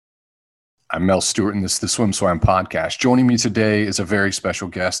I'm Mel Stewart, and this is the Swim Swam podcast. Joining me today is a very special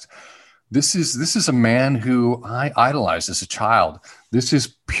guest. This is a man who I idolized as a child. This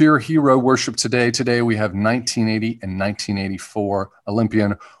is pure hero worship today. Today we have 1980 and 1984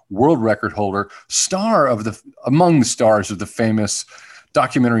 Olympian, world record holder, among the stars of the famous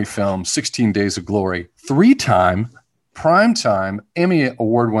documentary film 16 Days of Glory, three-time primetime Emmy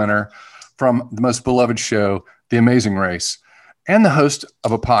Award winner from the most beloved show, The Amazing Race, and the host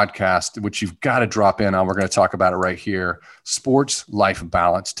of a podcast, which you've got to drop in on. We're going to talk about it right here. Sports Life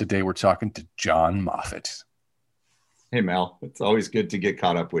Balance. Today, we're talking to John Moffet. Hey, Mel. It's always good to get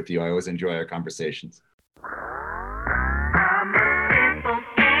caught up with you. I always enjoy our conversations.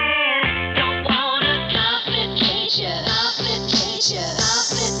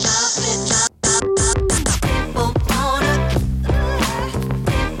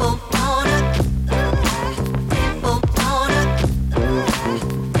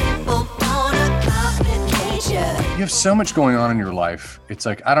 You have so much going on in your life. It's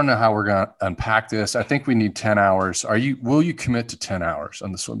like, I don't know how we're going to unpack this. I think we need 10 hours. Will you commit to 10 hours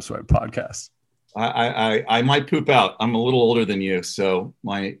on the Swim Swam podcast? I might poop out. I'm a little older than you, so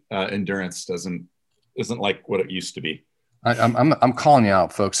my endurance isn't like what it used to be. I'm calling you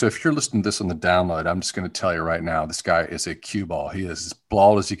out, folks. So if you're listening to this on the download, I'm just going to tell you right now, this guy is a cue ball. He is as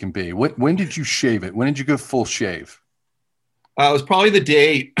bald as he can be. When did you shave it? When did you go full shave? It was probably the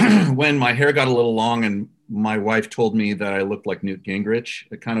day when my hair got a little long and my wife told me that I looked like Newt Gingrich.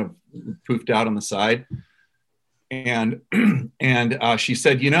 It kind of poofed out on the side. And she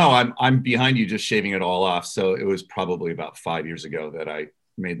said, I'm behind you just shaving it all off. So it was probably about 5 years ago that I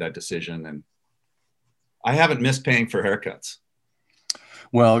made that decision. And I haven't missed paying for haircuts.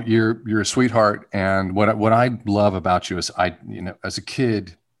 Well, you're a sweetheart. And what I love about you is as a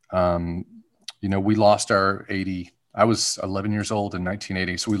kid, we lost our 80. I was 11 years old in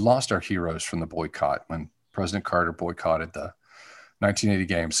 1980. So we lost our heroes from the boycott when President Carter boycotted the 1980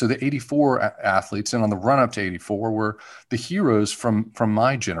 games. So the 84 athletes, and on the run up to 84, were the heroes from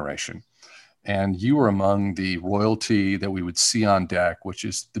my generation. And you were among the royalty that we would see on deck, which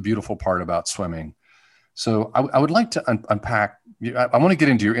is the beautiful part about swimming. So I would like to unpack, I want to get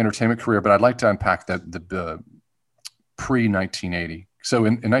into your entertainment career, but I'd like to unpack the pre-1980. So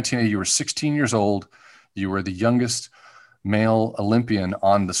in 1980, you were 16 years old. You were the youngest male Olympian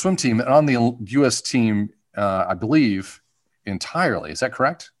on the swim team and on the U.S. team, I believe, entirely. Is that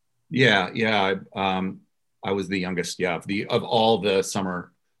correct? Yeah. I was the youngest, of all the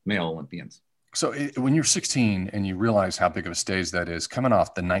summer male Olympians. So when you're 16 and you realize how big of a stage that is, coming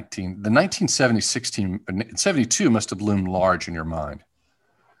off the 1976 team, 72 must have loomed large in your mind.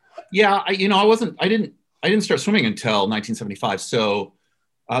 Yeah, I didn't start swimming until 1975. So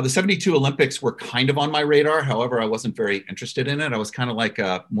the 72 Olympics were kind of on my radar. However, I wasn't very interested in it. I was kind of like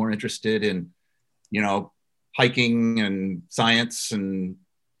more interested in, hiking and science and,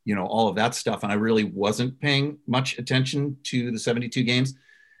 all of that stuff. And I really wasn't paying much attention to the 72 games.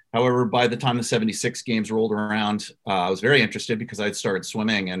 However, by the time the 76 games rolled around, I was very interested because I'd started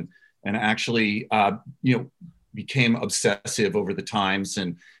swimming and actually, became obsessive over the times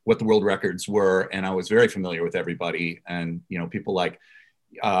and what the world records were. And I was very familiar with everybody and, people like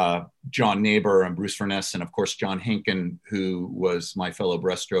John Neighbor and Bruce Furness, and of course, John Hinken, who was my fellow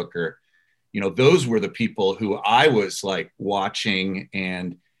breaststroker. Those were the people who I was like watching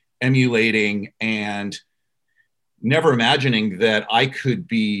and emulating and never imagining that that could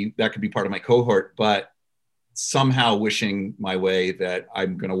be part of my cohort, but somehow wishing my way that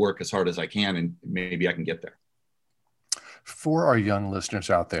I'm going to work as hard as I can and maybe I can get there. For our young listeners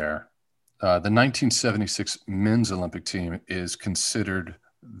out there, the 1976 men's Olympic team is considered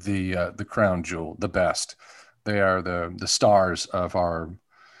the crown jewel, the best. They are the stars of our.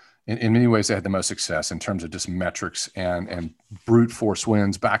 In many ways, they had the most success in terms of just metrics and brute force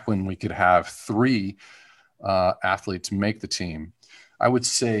wins. Back when we could have three athletes make the team, I would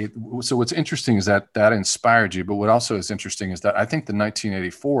say. So what's interesting is that inspired you. But what also is interesting is that I think the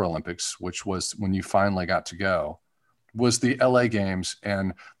 1984 Olympics, which was when you finally got to go, was the LA Games,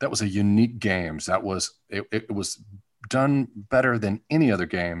 and that was a unique games. That was it was done better than any other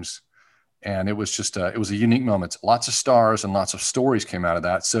games, and it was just it was a unique moment. Lots of stars and lots of stories came out of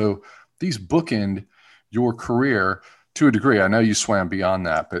that. So these bookend your career to a degree. I know you swam beyond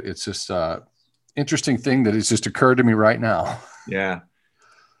that, but it's just interesting thing that has just occurred to me right now. Yeah.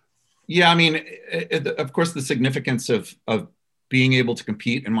 I mean, of course, the significance of being able to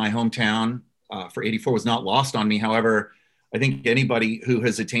compete in my hometown for 84 was not lost on me. However, I think anybody who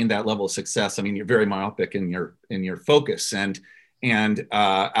has attained that level of success, I mean, you're very myopic in your focus, and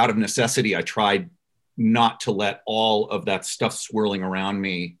out of necessity, I tried not to let all of that stuff swirling around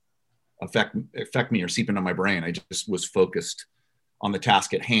me affect me or seep into my brain. I just was focused on the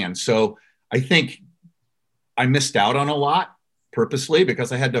task at hand. So I think I missed out on a lot purposely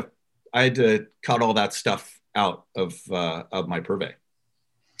because I had to cut all that stuff out of my purvey.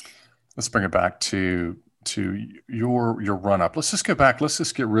 Let's bring it back to your run up. Let's just go back. Let's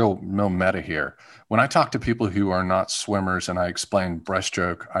just get real meta here. When I talk to people who are not swimmers and I explain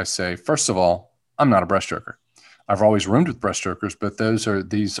breaststroke, I say, first of all, I'm not a breaststroker. I've always roomed with breaststrokers, but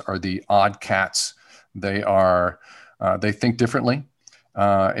these are the odd cats. They think differently.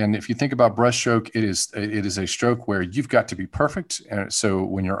 And if you think about breaststroke, it is a stroke where you've got to be perfect. And so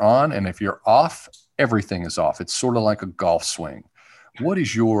when you're on, and if you're off, everything is off. It's sort of like a golf swing. What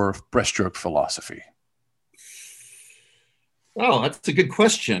is your breaststroke philosophy? Oh, that's a good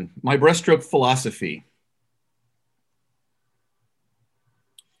question. My breaststroke philosophy.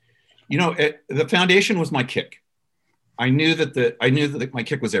 The foundation was my kick. I knew that my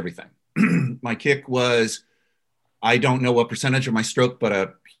kick was everything. My kick was, I don't know what percentage of my stroke, but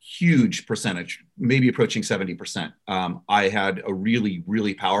a huge percentage, maybe approaching 70%. I had a really,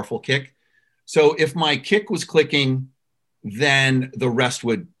 really powerful kick. So if my kick was clicking, then the rest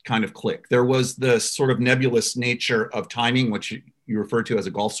would kind of click. There was the sort of nebulous nature of timing, which you refer to as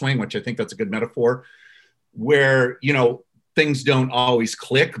a golf swing, which I think that's a good metaphor, where, things don't always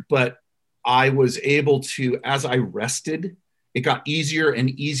click, but I was able to, as I rested, it got easier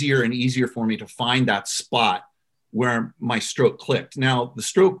and easier and easier for me to find that spot where my stroke clicked. Now, the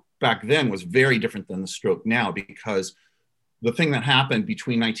stroke back then was very different than the stroke now, because the thing that happened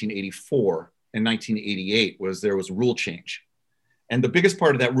between 1984 and 1988 was there was a rule change. And the biggest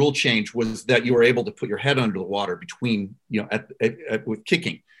part of that rule change was that you were able to put your head under the water between, with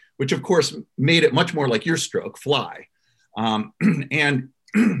kicking, which of course made it much more like your stroke, fly, and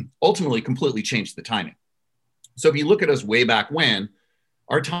ultimately completely changed the timing. So if you look at us way back when,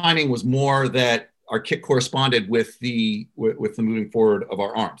 our timing was more that our kick corresponded with the moving forward of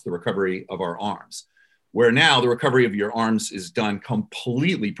our arms, the recovery of our arms. Where now the recovery of your arms is done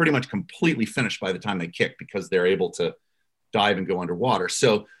pretty much completely finished by the time they kick, because they're able to dive and go underwater.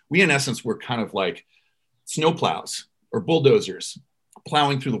 So we, in essence, were kind of like snowplows or bulldozers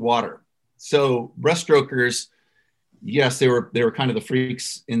plowing through the water. So breaststrokers, yes, they were kind of the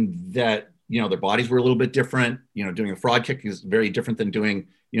freaks in that, their bodies were a little bit different. Doing a frog kick is very different than doing,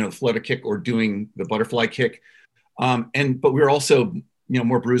 the flutter kick or doing the butterfly kick. But we were also,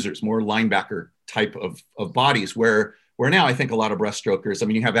 more bruisers, more linebacker type of bodies, where now I think a lot of breaststrokers,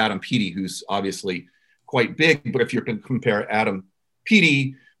 you have Adam Peaty, who's obviously quite big, but if you're going to compare Adam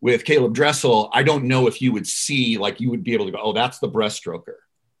Peaty with Caleb Dressel, I don't know if you would see, like, you would be able to go, oh, that's the breaststroker,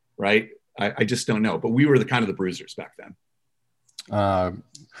 right? I just don't know. But we were the kind of the bruisers back then.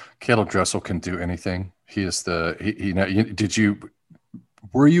 Caleb Dressel can do anything. He is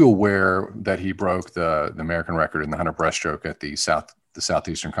were you aware that he broke the American record in the 100 breaststroke at the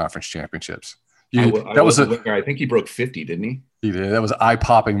Southeastern Conference Championships? I think he broke 50, didn't he? He did. That was an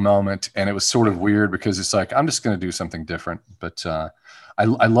eye-popping moment, and it was sort of weird because it's like, I'm just going to do something different. But I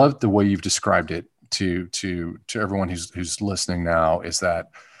love the way you've described it to everyone who's listening now, is that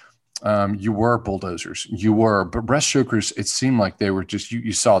you were bulldozers. But breaststrokers, it seemed like they were just,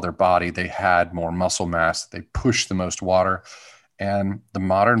 you saw their body. They had more muscle mass. They pushed the most water. And the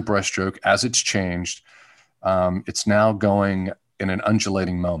modern breaststroke, as it's changed, it's now going in an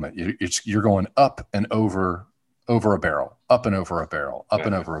undulating moment. You're going up and over a barrel, up and over a barrel, up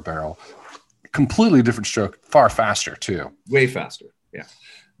and over a barrel. Completely different stroke, far faster too. Way faster, yeah.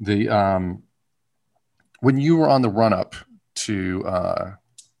 When you were on the run up to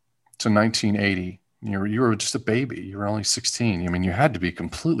 1980, you were just a baby. You were only 16. You had to be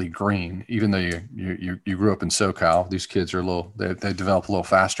completely green, even though you grew up in SoCal. These kids are they develop a little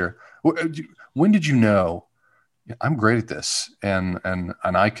faster. When did you know, I'm great at this, and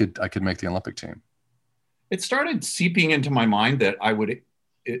I could make the Olympic team? It started seeping into my mind that I would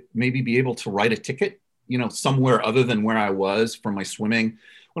maybe be able to write a ticket, somewhere other than where I was from my swimming.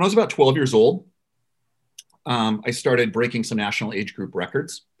 When I was about 12 years old, I started breaking some national age group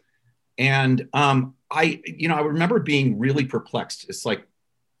records. And I remember being really perplexed. It's like,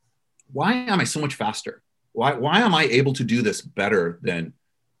 why am I so much faster? Why am I able to do this better than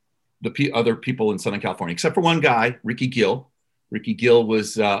the other people in Southern California, except for one guy, Ricky Gill. Ricky Gill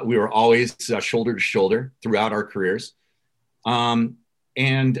was, we were always shoulder to shoulder throughout our careers. But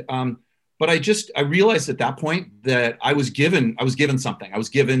I realized at that point that I was given something. I was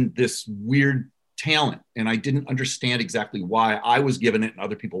given this weird talent, and I didn't understand exactly why I was given it and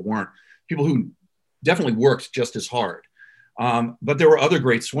other people weren't. People who definitely worked just as hard. But there were other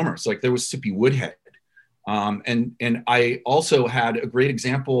great swimmers. Like there was Sippy Woodhead, And I also had great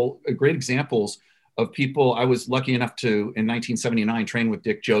examples of people. I was lucky enough to, in 1979, train with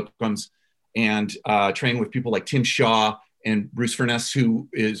Dick Jokums and train with people like Tim Shaw and Bruce Furness, who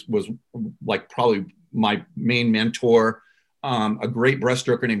was like probably my main mentor. A great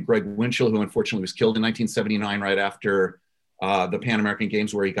breaststroker named Greg Winchell, who unfortunately was killed in 1979 right after the Pan American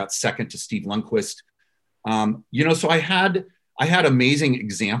Games, where he got second to Steve Lundquist. So I had amazing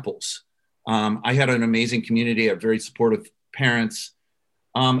examples. I had an amazing community. I had very supportive parents.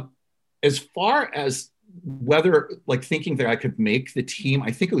 As far as whether, like, thinking that I could make the team,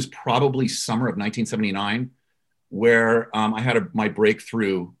 I think it was probably summer of 1979 where I had my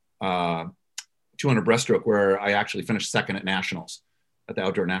breakthrough 200 breaststroke, where I actually finished second at nationals, at the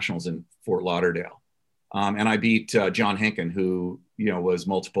outdoor nationals in Fort Lauderdale. And I beat John Henkin, who, was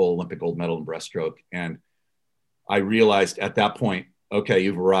multiple Olympic gold medal in breaststroke. And I realized at that point, okay,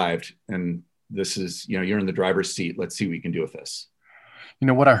 you've arrived, and this is, you're in the driver's seat. Let's see what you can do with this.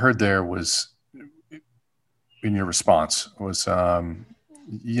 What I heard there was, in your response, was,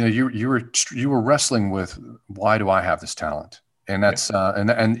 you were wrestling with, why do I have this talent? And that's,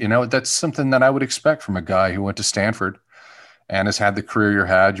 that's something that I would expect from a guy who went to Stanford and has had the career you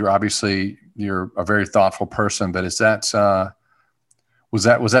had. You're a very thoughtful person, but is that, was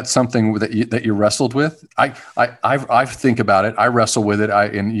that something that you wrestled with? I think about it. I wrestle with it.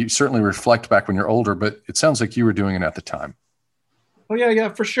 And you certainly reflect back when you're older, but it sounds like you were doing it at the time. Oh yeah,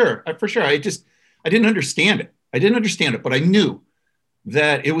 for sure. I didn't understand it, but I knew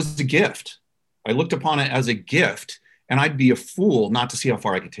that it was a gift. I looked upon it as a gift, and I'd be a fool not to see how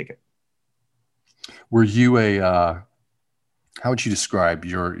far I could take it. Were you how would you describe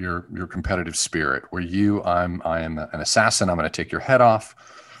your competitive spirit? Were you, I am an assassin, I'm going to take your head off?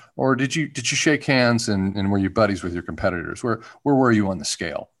 Or did you shake hands and were you buddies with your competitors? Where were you on the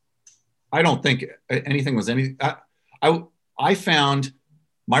scale? I don't think anything was anything. I found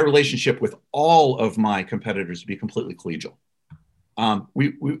my relationship with all of my competitors to be completely collegial.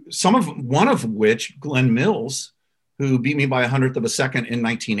 One of which, Glenn Mills, who beat me by 100th of a second in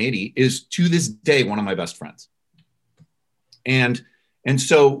 1980, is to this day one of my best friends. And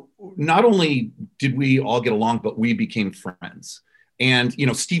so not only did we all get along, but we became friends. And,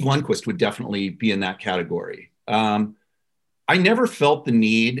 Steve Lundquist would definitely be in that category. I never felt the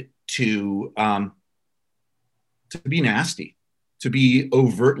need to be nasty, to be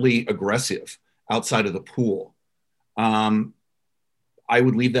overtly aggressive outside of the pool. I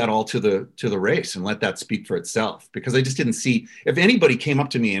would leave that all to the race and let that speak for itself, because I just didn't see, if anybody came up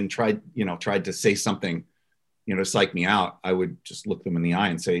to me and tried to say something, to psych me out, I would just look them in the eye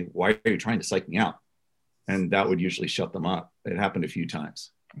and say, why are you trying to psych me out? And that would usually shut them up. It happened a few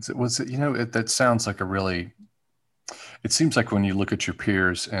times. That sounds like it seems like when you look at your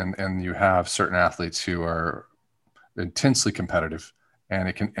peers and you have certain athletes who are intensely competitive and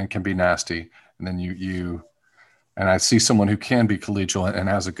it can be nasty. And then and I see someone who can be collegial and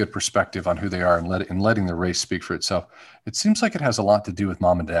has a good perspective on who they are and letting the race speak for itself. It seems like it has a lot to do with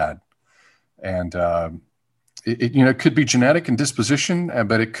mom and dad. And, it could be genetic and disposition,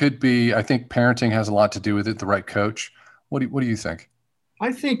 but it could be, I think parenting has a lot to do with it. The right coach. What do you think?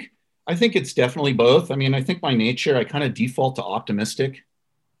 I think it's definitely both. I mean, I think by nature, I kind of default to optimistic.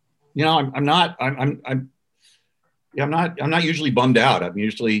 I'm not usually bummed out. I'm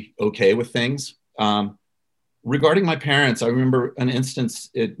usually okay with things. Regarding my parents, I remember an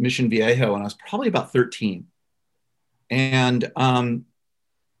instance at Mission Viejo, and I was probably about 13. And I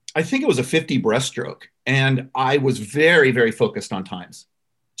think it was a 50 breaststroke. And I was very, very focused on times,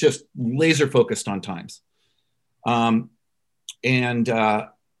 just laser focused on times. And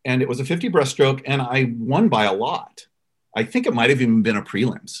it was a 50 breaststroke, and I won by a lot. I think it might have even been a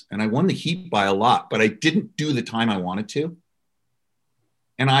prelims, and I won the heat by a lot, but I didn't do the time I wanted to.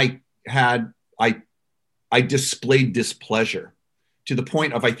 And I displayed displeasure to the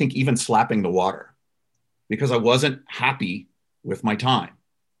point of, I think, even slapping the water, because I wasn't happy with my time.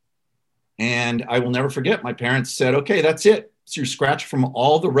 And I will never forget, my parents said, okay, that's it. So you're scratched from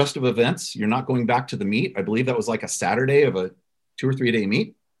all the rest of events. You're not going back to the meet. I believe that was like a Saturday of a 2 or 3 day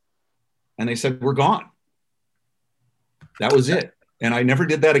meet. And they said, we're gone. That was it. And I never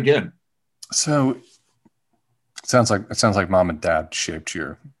did that again. So it sounds like mom and dad shaped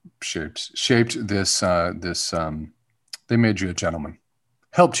this, they made you a gentleman,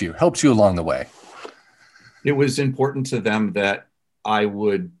 helped you along the way. It was important to them that I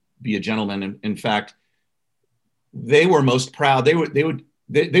would be a gentleman. In fact, they were most proud. They wouldn't,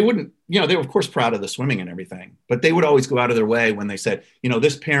 they were of course proud of the swimming and everything, but they would always go out of their way when they said,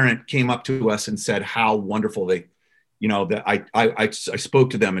 this parent came up to us and said how wonderful that I spoke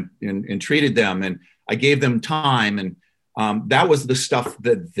to them and treated them. And I gave them time, and that was the stuff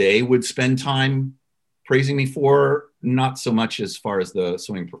that they would spend time praising me for, not so much as far as the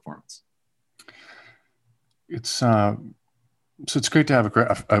swimming performance. It's so it's great to have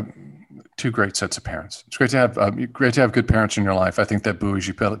two great sets of parents. It's great to have good parents in your life. I think that buoys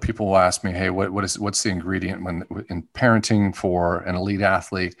you. People will ask me, "Hey, what's the ingredient in parenting for an elite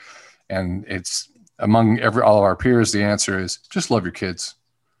athlete?" And it's among all of our peers. The answer is just love your kids.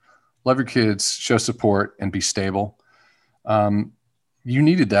 Love your kids, show support, and be stable. You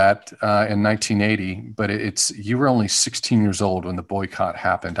needed that in 1980, but you were only 16 years old when the boycott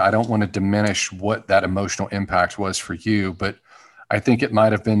happened. I don't want to diminish what that emotional impact was for you, but I think it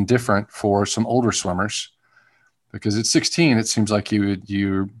might have been different for some older swimmers, because at 16, it seems like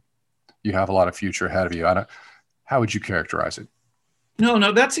you have a lot of future ahead of you. How would you characterize it?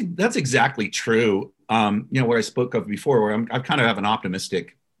 No, that's exactly true. What I spoke of before, where I kind of have an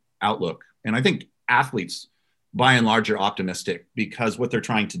optimistic outlook. And I think athletes, by and large, are optimistic because what they're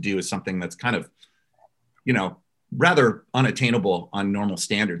trying to do is something that's kind of, rather unattainable on normal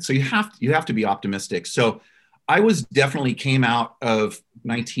standards. So you have to be optimistic. So I definitely came out of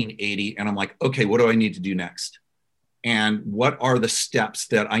 1980 and I'm like, okay, what do I need to do next? And what are the steps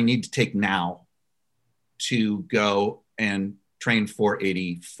that I need to take now to go and train for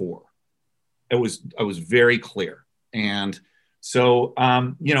 84? I was very clear. And so,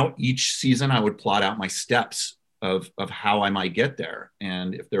 each season I would plot out my steps of how I might get there.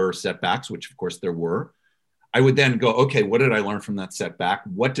 And if there were setbacks, which of course there were, I would then go, okay, what did I learn from that setback?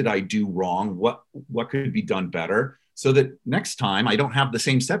 What did I do wrong? What could be done better? So that next time I don't have the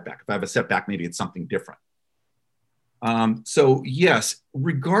same setback. If I have a setback, maybe it's something different. So yes,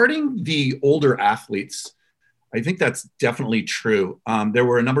 regarding the older athletes, I think that's definitely true. There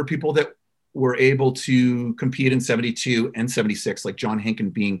were a number of people that were able to compete in 72 and 76, like John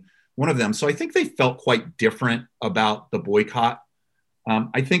Hinken being one of them. So I think they felt quite different about the boycott.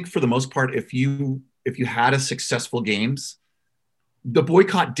 I think for the most part, if you had a successful games, the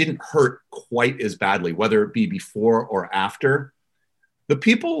boycott didn't hurt quite as badly, whether it be before or after. The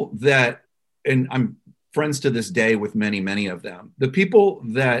people that, and I'm friends to this day with many, many of them, the people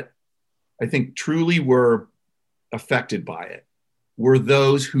that I think truly were affected by it were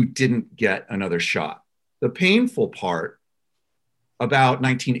those who didn't get another shot. The painful part about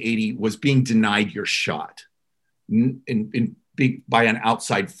 1980 was being denied your shot by an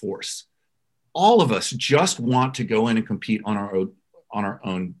outside force. All of us just want to go in and compete on our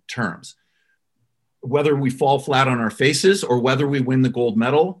own terms. Whether we fall flat on our faces or whether we win the gold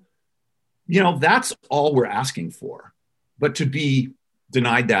medal, that's all we're asking for. But to be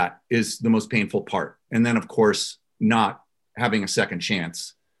denied that is the most painful part. And then, of course, not having a second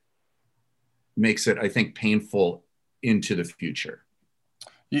chance makes it, I think, painful into the future.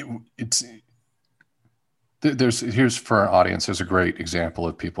 Here's for our audience, there's a great example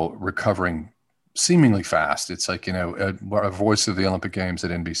of people recovering seemingly fast. It's like, a voice of the Olympic Games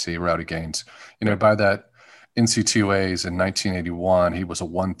at NBC, Rowdy Gaines, by that NC2As in 1981, he was a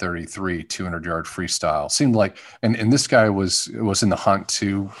 133, 200-yard freestyle. Seemed like, and this guy was in the hunt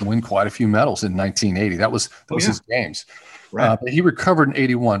to win quite a few medals in 1980. That was his games. Right. But he recovered in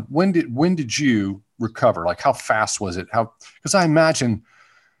 81. When did you recover? Like, how fast was it? Because I imagine,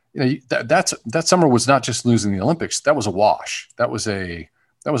 that summer was not just losing the Olympics. That was a wash. That was an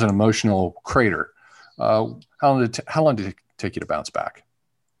emotional crater. How long did it take you to bounce back?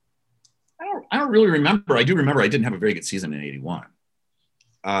 I don't really remember. I do remember I didn't have a very good season in 81.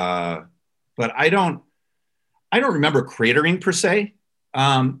 But I don't remember cratering per se.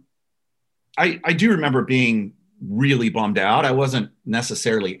 I do remember being really bummed out. I wasn't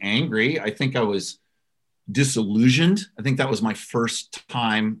necessarily angry. I think I was disillusioned. I think that was my first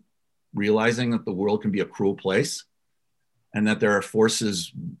time realizing that the world can be a cruel place and that there are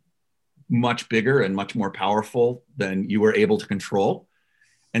forces much bigger and much more powerful than you were able to control.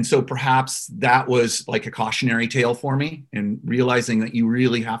 And so perhaps that was like a cautionary tale for me, and realizing that you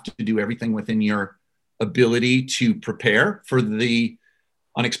really have to do everything within your ability to prepare for the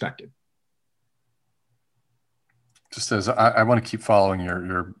unexpected. Just as I want to keep following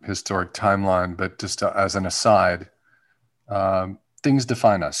your historic timeline, but just as an aside, things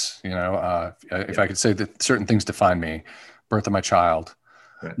define us. If I could say that certain things define me: birth of my child,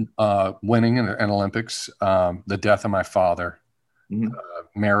 right. Winning an Olympics, the death of my father, mm-hmm.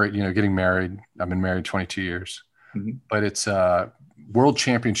 Married. Getting married. I've been married 22 years, mm-hmm. But it's World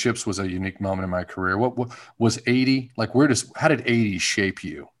Championships was a unique moment in my career. What was 80 like? How did 80 shape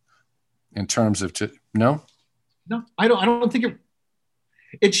you in terms of no? No, I don't think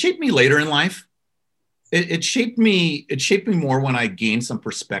it shaped me later in life. It shaped me more when I gained some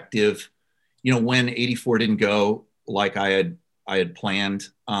perspective when 84 didn't go like I had planned.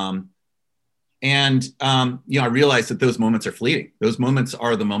 I realized that those moments are fleeting. Those moments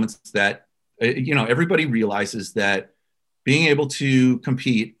are the moments that, everybody realizes that being able to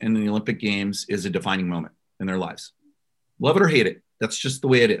compete in the Olympic Games is a defining moment in their lives. Love it or hate it. That's just the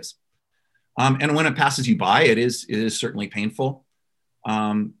way it is. And when it passes you by, it is certainly painful.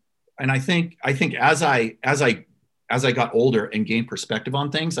 And I think as I got older and gained perspective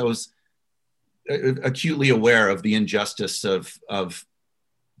on things, I was acutely aware of the injustice of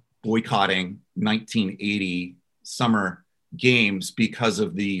boycotting 1980 summer games because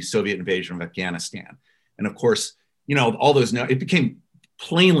of the Soviet invasion of Afghanistan. And of course, all those, it became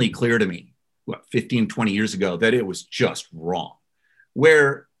plainly clear to me, 15, 20 years ago, that it was just wrong.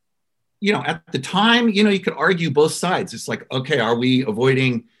 Where, at the time, you could argue both sides. It's like, okay, are we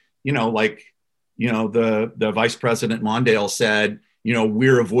avoiding, the Vice President Mondale said,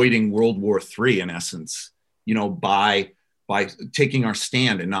 we're avoiding World War III in essence, by taking our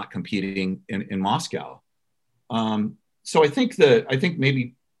stand and not competing in Moscow. So I think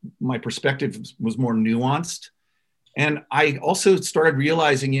maybe my perspective was more nuanced. And I also started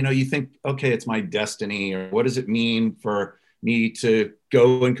realizing, you think, okay, it's my destiny, or what does it mean for me to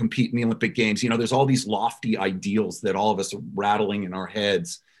go and compete in the Olympic Games? There's all these lofty ideals that all of us are rattling in our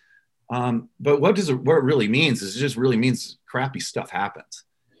heads. But what it really means is it just really means crappy stuff happens,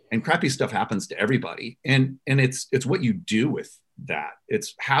 and crappy stuff happens to everybody. And it's what you do with that.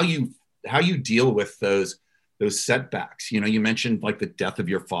 It's how you deal with those setbacks. You mentioned like the death of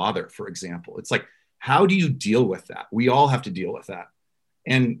your father, for example. It's like, how do you deal with that? We all have to deal with that.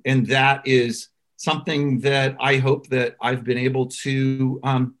 And that is something that I hope that I've been able to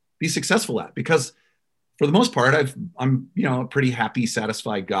be successful at, because for the most part, I'm a pretty happy,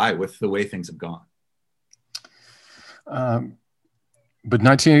 satisfied guy with the way things have gone. But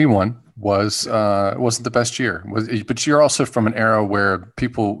 1981 wasn't the best year. But you're also from an era where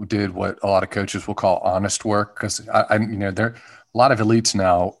people did what a lot of coaches will call honest work. Because there are a lot of elites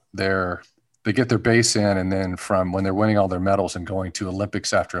now. They get their base in, and then from when they're winning all their medals and going to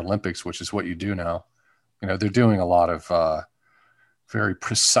Olympics after Olympics, which is what you do now, they're doing a lot of very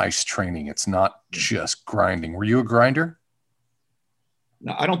precise training. It's not just grinding. Were you a grinder?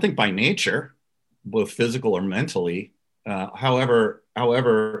 No, I don't think by nature, both physical or mentally. However,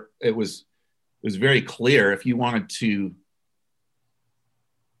 it was very clear if you wanted to.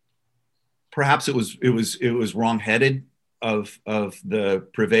 Perhaps it was wrong-headed of the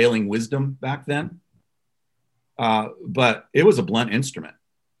prevailing wisdom back then, but it was a blunt instrument.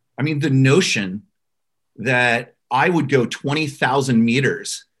 I mean, the notion that I would go 20,000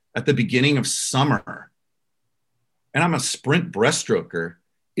 meters at the beginning of summer, and I'm a sprint breaststroker,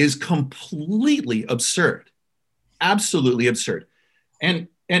 is completely absurd. Absolutely absurd. And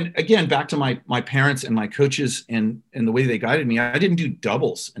again, back to my parents and my coaches and the way they guided me, I didn't do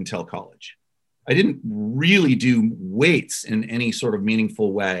doubles until college. I didn't really do weights in any sort of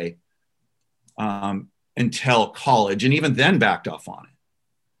meaningful way until college, and even then backed off on it.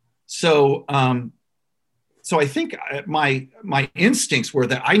 So I think my instincts were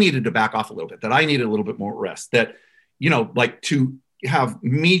that I needed to back off a little bit, that I needed a little bit more rest, that, like to have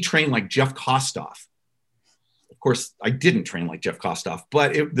me train like Jeff Kostoff. Of course, I didn't train like Jeff Kostoff,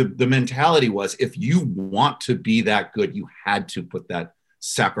 but the mentality was, if you want to be that good, you had to put that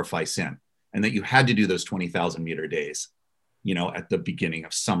sacrifice in, and that you had to do those 20,000 meter days, at the beginning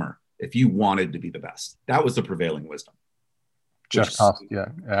of summer, if you wanted to be the best. That was the prevailing wisdom. Jeff Kostoff,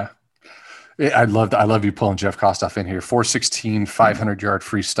 yeah. I love you pulling Jeff Kostoff in here. 416, 500-yard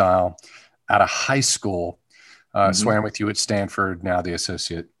freestyle out of high school. Swam with you at Stanford, now the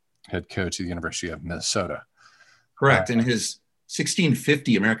associate head coach at the University of Minnesota. Correct. And his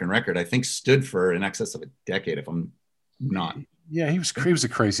 1650 American record, I think, stood for in excess of a decade, if I'm not. Yeah, he was a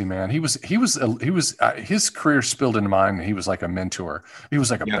crazy man. His career spilled into mine. And he was like a mentor. He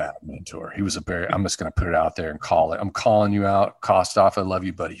was like a bad mentor. He was I'm just going to put it out there and call it. I'm calling you out, Kostoff. I love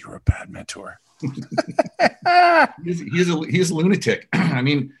you, buddy. You're a bad mentor. He's a lunatic. I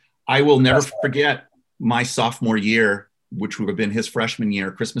mean, I will never forget my sophomore year, which would have been his freshman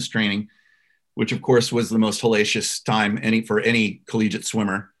year, Christmas training, which of course was the most hellacious time for any collegiate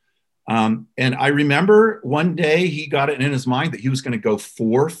swimmer. And I remember one day he got it in his mind that he was going to go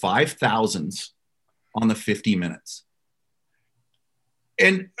 4 5,000s on the 50 minutes.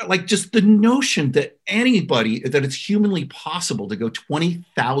 And like just the notion that that it's humanly possible to go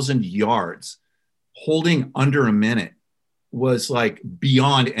 20,000 yards holding under a minute was like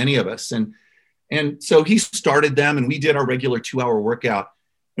beyond any of us. And so he started them, and we did our regular 2-hour workout,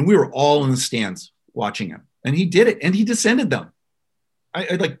 and we were all in the stands watching him, and he did it, and he descended them.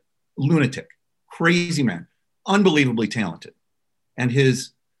 I like lunatic, crazy man, unbelievably talented. And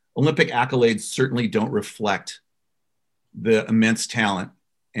his Olympic accolades certainly don't reflect the immense talent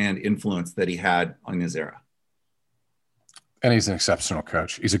and influence that he had on his era. And he's an exceptional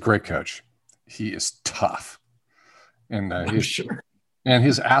coach. He's a great coach. He is tough. And I'm sure. And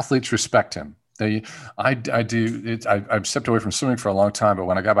his athletes respect him. I've stepped away from swimming for a long time, but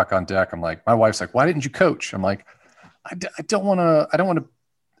when I got back on deck, I'm like, my wife's like, why didn't you coach? I'm like, I don't want to,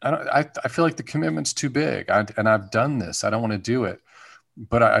 I feel like the commitment's too big. And I've done this. I don't want to do it.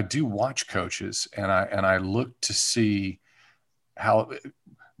 But I do watch coaches, and I look to see how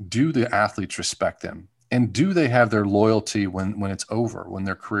do the athletes respect them, and do they have their loyalty when it's over, when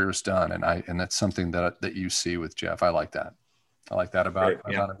their career is done. And that's something that you see with Jeff. I like that. I like that about it.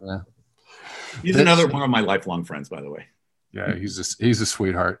 Yeah. He's another one of my lifelong friends, by the way. Yeah, he's a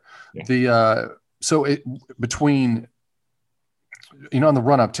sweetheart. Yeah. Between, on the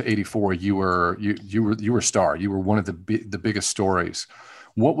run up to 84, you were a star. You were one of the biggest stories.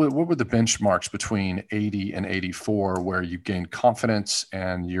 What were the benchmarks between 80 and 84 where you gained confidence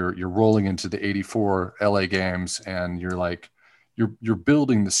and you're rolling into the 84 LA games and you're like you're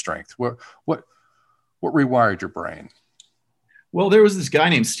building the strength? What rewired your brain? Well, there was this guy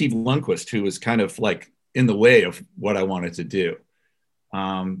named Steve Lundquist who was kind of like in the way of what I wanted to do.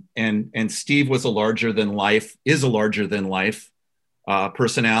 And Steve was is a larger than life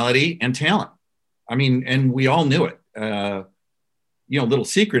personality and talent. I mean, and we all knew it. Little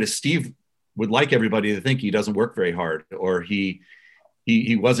secret is Steve would like everybody to think he doesn't work very hard, or he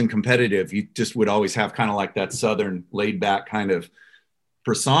wasn't competitive. He just would always have kind of like that Southern laid back kind of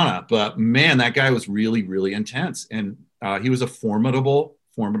persona. But man, that guy was really, really intense. And he was a formidable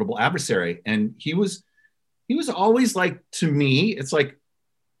adversary. And he was always like, to me, it's like,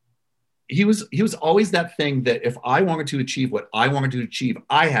 he was always that thing that if I wanted to achieve what I wanted to achieve,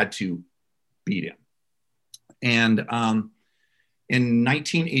 I had to beat him. And in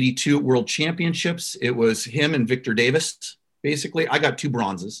 1982 World Championships, it was him and Victor Davis. Basically, I got 2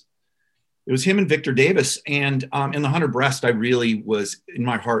 bronzes. It was him and Victor Davis. And in the 100 breast, I really was, in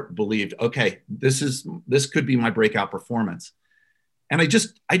my heart, believed, okay, this could be my breakout performance. And I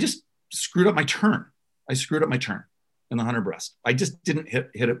just screwed up my turn. I screwed up my turn in the 100 breast. I just didn't hit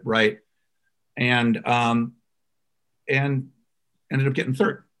it right. And ended up getting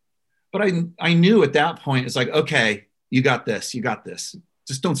 3rd. But I knew at that point, it's like, okay, you got this.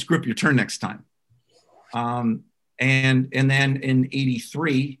 Just don't screw up your turn next time. And then in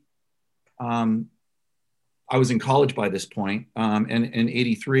 83, I was in college by this point. And in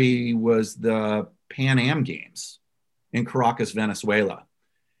 83 was the Pan Am Games in Caracas, Venezuela.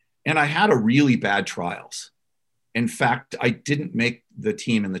 And I had a really bad trials. In fact, I didn't make the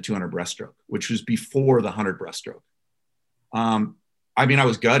team in the 200 breaststroke, which was before the 100 breaststroke. I mean, I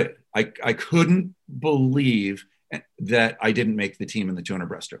was gutted. I couldn't believe that I didn't make the team in the 200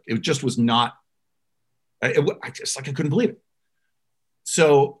 breaststroke. It just was not, I couldn't believe it.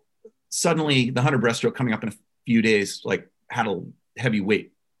 So suddenly the 100 breaststroke coming up in a few days, like had a heavy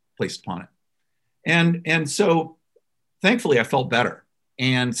weight placed upon it. And so thankfully I felt better.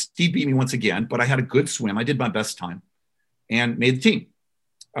 And Steve beat me once again, but I had a good swim. I did my best time and made the team.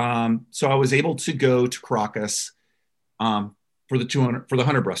 So I was able to go to Caracas for the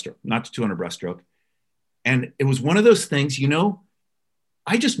 100 breaststroke, not the 200 breaststroke. And it was one of those things,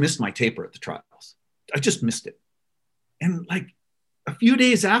 I just missed my taper at the trials. I just missed it. And like a few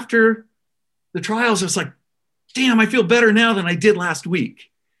days after the trials, I was like, damn, I feel better now than I did last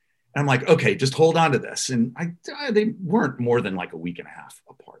week. And I'm like, okay, just hold on to this. And they weren't more than like a week and a half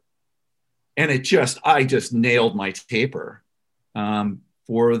apart. And I just nailed my taper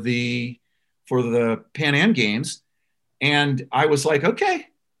for the Pan Am Games. And I was like, okay,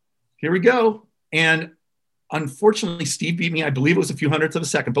 here we go. And unfortunately, Steve beat me. I believe it was a few hundredths of a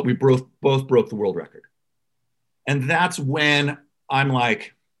second, but we both broke the world record. And that's when I'm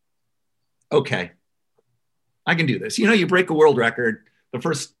like, okay, I can do this. You break a world record. The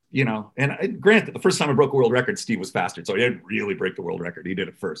first, and granted, the first time I broke a world record, Steve was faster. So he didn't really break the world record. He did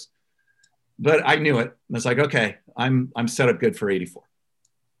it first. But I knew it. And it's like, okay, I'm set up good for 84.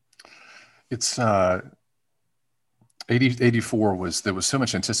 It's 84 there was so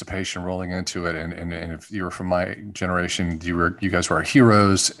much anticipation rolling into it. And if you were from my generation, you guys were our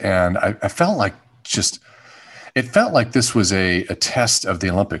heroes. And I felt like it felt like this was a test of the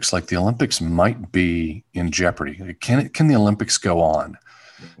Olympics. Like the Olympics might be in jeopardy. Can the Olympics go on?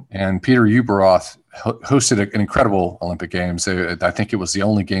 And Peter Uberoth hosted an incredible Olympic Games. I think it was the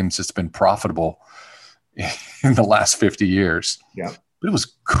only games that's been profitable in the last 50 years. Yeah. But it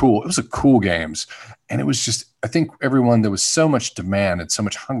was cool. It was a cool games. And it was just, I think everyone, there was so much demand and so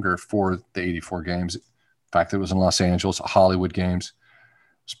much hunger for the 84 games. In fact, it was in Los Angeles, Hollywood games. It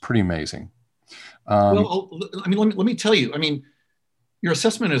was pretty amazing. Well, I mean, let me tell you, I mean, your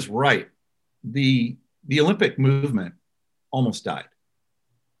assessment is right. The Olympic movement almost died.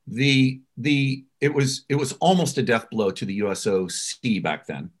 It was almost a death blow to the USOC back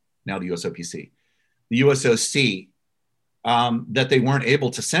then, now the USOPC. The USOC, that they weren't able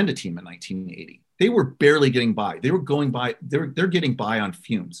to send a team in 1980. They were barely getting by. They were going by, they're getting by on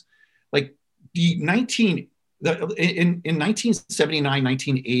fumes. Like in 1979,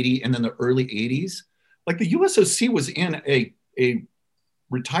 1980, and then the early 80s, like the USOC was in a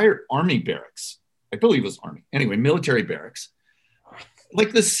retired Army barracks. I believe it was Army. Anyway, military barracks.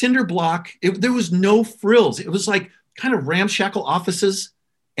 Like the cinder block, there was no frills. It was like kind of ramshackle offices.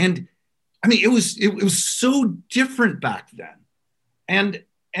 And I mean, it was so different back then.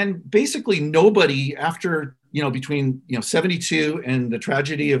 And basically nobody after, between, 72 and the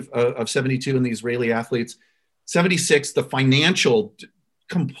tragedy of 72 and the Israeli athletes, 76, the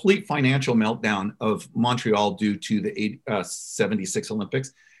complete financial meltdown of Montreal due to the 76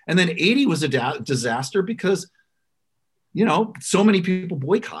 Olympics. And then 80 was a disaster because, so many people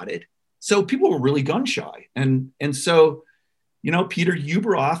boycotted. So people were really gun shy. And so, Peter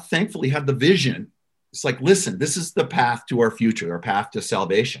Ueberroth thankfully had the vision. It's like, listen, this is the path to our future, our path to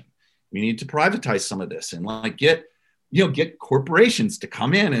salvation. We need to privatize some of this and like get corporations to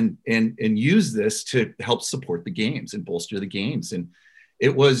come in and use this to help support the games and bolster the games. And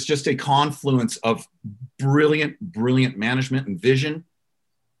it was just a confluence of brilliant management and vision.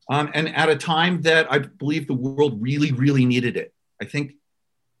 And at a time that I believe the world really, really needed it. I think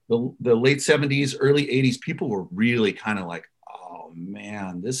the late 70s, early 80s, people were really kind of like, oh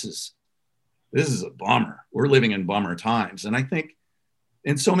man, this is a bummer. We're living in bummer times. And I think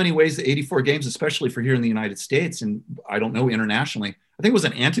in so many ways, the 84 games, especially for here in the United States, and I don't know internationally, I think it was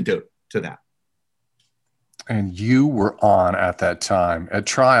an antidote to that. And you were on at that time at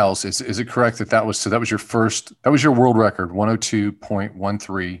trials. Is it correct that was your world record,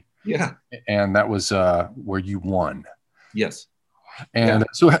 102.13? Yeah. And that was where you won. Yes. And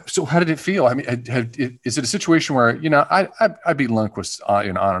so how did it feel? I mean, is it a situation where, I beat Lundqvist on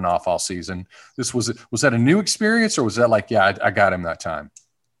and off all season. Was that a new experience, or was that like, yeah, I got him that time?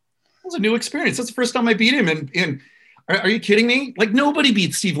 It was a new experience. That's the first time I beat him. And are you kidding me? Like nobody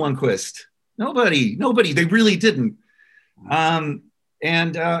beat Steve Lundqvist. Nobody. They really didn't. And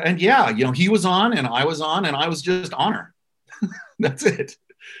yeah, he was on and I was on and I was just honor. That's it.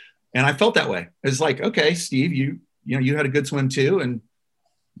 And I felt that way. It's like, okay, Steve, you had a good swim too.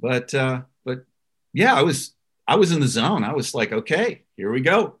 But yeah, I was in the zone. I was like, okay, here we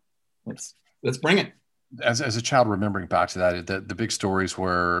go. Let's bring it. As a child, remembering back to that, the big stories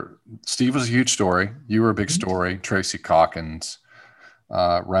were Steve was a huge story. You were a big story. Tracy Calkins,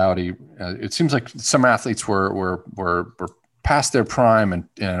 Rowdy. It seems like some athletes were past their prime and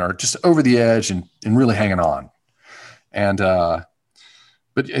are just over the edge and really hanging on. And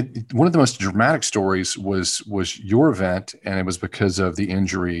but one of the most dramatic stories was your event, and it was because of the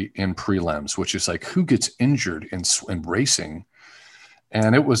injury in prelims, which is like who gets injured in racing.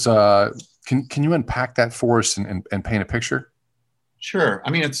 And it was can you unpack that for us and paint a picture? Sure.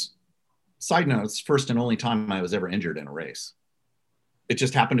 I mean, side note, it's first and only time I was ever injured in a race. It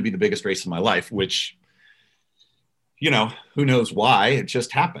just happened to be the biggest race of my life, which, who knows why, it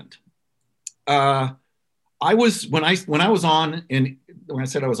just happened. When I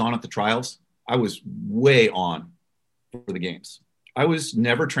said I was on at the trials, I was way on for the games. I was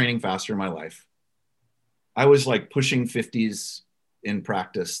never training faster in my life. I was like pushing 50s in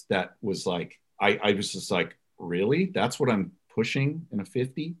practice. That was like, I was just like, really? That's what I'm pushing in a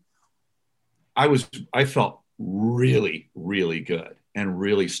 50? I felt really, really good and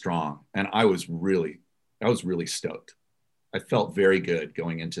really strong. And I was really stoked. I felt very good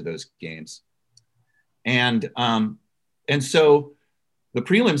going into those games. And so the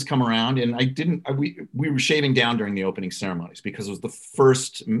prelims come around and we were shaving down during the opening ceremonies because it was the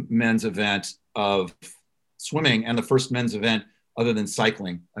first men's event of swimming and the first men's event other than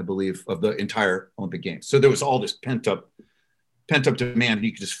cycling, I believe, of the entire Olympic Games. So there was all this pent up demand, and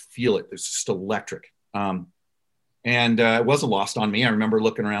you could just feel it. It's just electric. And it wasn't lost on me. I remember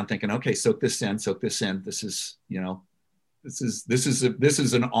looking around thinking, okay, soak this in. This is, this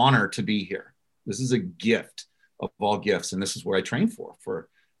is an honor to be here. This is a gift of all gifts. And this is where I trained for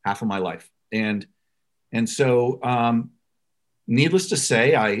half of my life. And so, needless to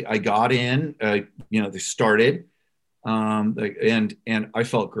say, I got in, they started, and I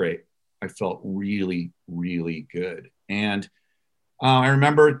felt great. I felt really, really good. And I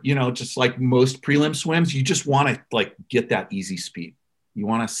remember, just like most prelim swims, you just want to like get that easy speed. You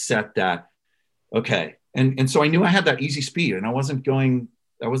want to set that, okay. And so I knew I had that easy speed, and I wasn't going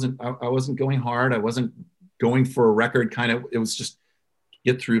hard. I wasn't going for a record kind of, it was just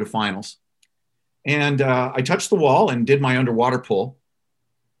get through to finals. And I touched the wall and did my underwater pull.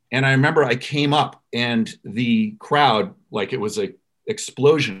 And I remember I came up and the crowd, like it was a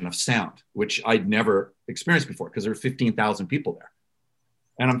explosion of sound, which I'd never experienced before because there were 15,000 people there.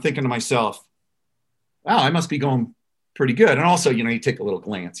 And I'm thinking to myself, wow, I must be going pretty good. And also, you take a little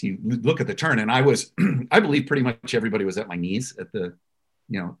glance, you look at the turn, and I was, I believe pretty much everybody was at my knees at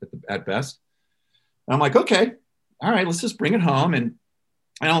best. And I'm like, okay, all right, let's just bring it home. And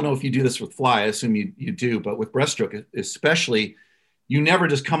I don't know if you do this with fly, I assume you do, but with breaststroke especially, you never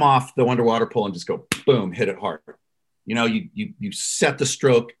just come off the underwater pull and just go, boom, hit it hard. You set the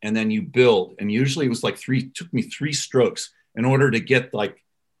stroke and then you build. And usually it was like took me 3 strokes in order to get like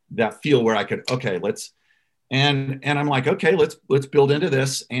that feel where I could, okay, and I'm like, okay, let's build into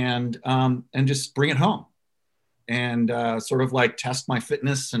this and just bring it home and sort of like test my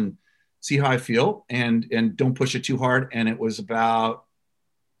fitness and see how I feel and don't push it too hard. And it was about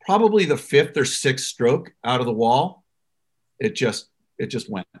probably the 5th or 6th stroke out of the wall. It just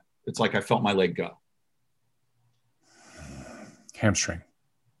went. It's like I felt my leg go. Hamstring.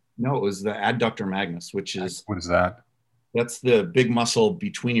 No, it was the adductor magnus, which is, what is that? That's the big muscle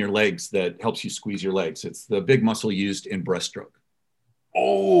between your legs that helps you squeeze your legs. It's the big muscle used in breaststroke.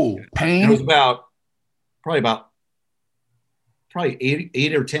 Oh, pain. And it was probably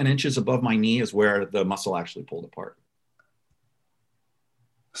 8 or 10 inches above my knee is where the muscle actually pulled apart.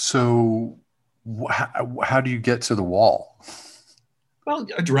 So how do you get to the wall? Well,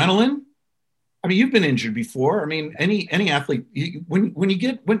 adrenaline. I mean, you've been injured before. I mean, any athlete, when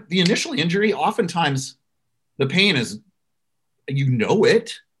the initial injury, oftentimes the pain is,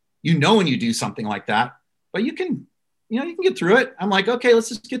 when you do something like that, but you can get through it. I'm like, okay, let's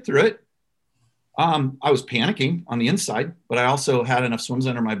just get through it. I was panicking on the inside, but I also had enough swims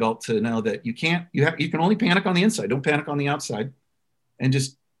under my belt to know that you can only panic on the inside. Don't panic on the outside, and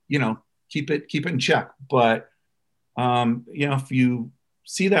just, keep it in check. But, if you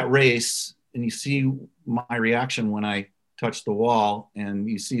see that race and you see my reaction when I touch the wall and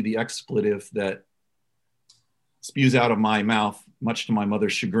you see the expletive that spews out of my mouth, much to my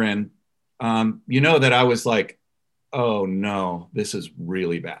mother's chagrin, that I was like, oh no, this is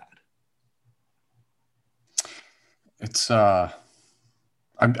really bad. It's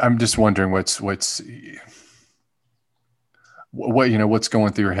I'm just wondering what's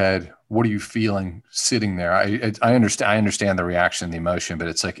going through your head. What are you feeling sitting there? I understand the reaction, the emotion, but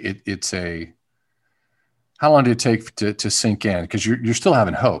it's like how long did it take to sink in? Because you're still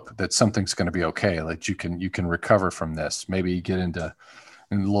having hope that something's going to be okay. Like you can recover from this. Maybe you get into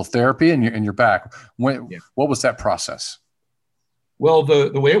a little therapy and you're back. What was that process? Well,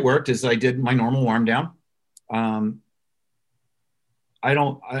 the way it worked is I did my normal warm down. It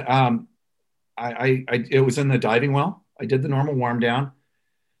was in the diving well. I did the normal warm down.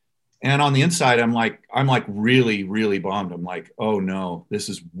 And on the inside, I'm like really, really bummed. I'm like, oh no, this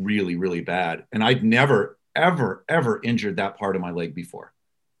is really, really bad. And I'd never, ever, ever injured that part of my leg before.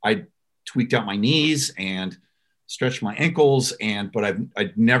 I tweaked out my knees and stretched my ankles, but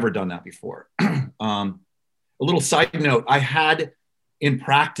I'd never done that before. A little side note, I had in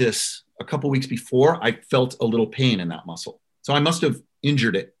practice a couple weeks before, I felt a little pain in that muscle. So I must have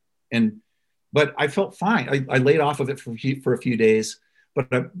injured it. But I felt fine. I laid off of it for a few days,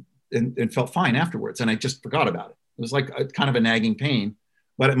 but and felt fine afterwards. And I just forgot about it. It was like kind of a nagging pain,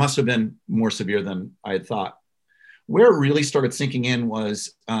 but it must have been more severe than I had thought. Where it really started sinking in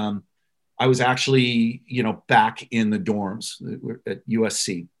was I was actually, back in the dorms at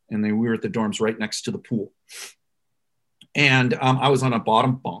USC, and we were at the dorms right next to the pool. And I was on a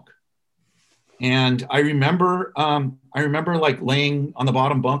bottom bunk. And I remember like laying on the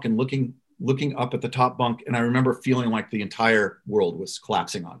bottom bunk and looking up at the top bunk. And I remember feeling like the entire world was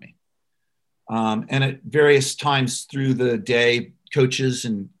collapsing on me. And at various times through the day, coaches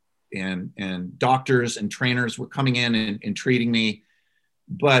and doctors and trainers were coming in and treating me.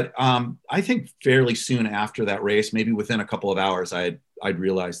 But I think fairly soon after that race, maybe within a couple of hours, I'd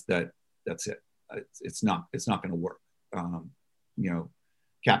realized that that's it. It's not going to work.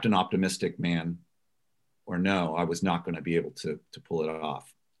 Captain Optimistic man or no, I was not going to be able to pull it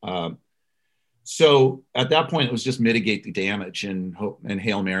off. So at that point, it was just mitigate the damage and hope and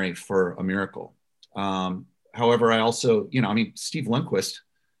Hail Mary for a miracle. However, I also, Steve Lundquist,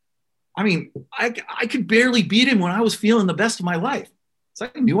 I could barely beat him when I was feeling the best of my life. So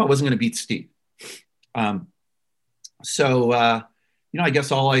I knew I wasn't going to beat Steve. So I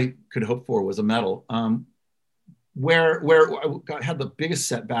guess all I could hope for was a medal. Where I had the biggest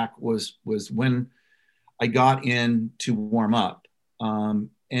setback was when I got in to warm up. And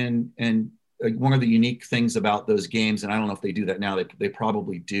one of the unique things about those games, and I don't know if they do that now, they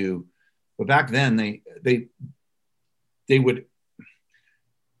probably do, but back then they would,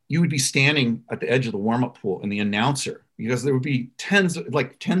 you would be standing at the edge of the warm-up pool, and the announcer, because there would be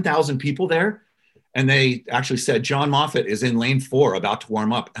like 10,000 people there, and they actually said John Moffet is in lane 4 about to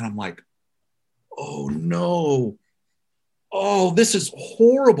warm up, and I'm like, oh no, oh, this is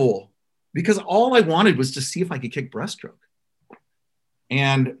horrible, because all I wanted was to see if I could kick breaststroke.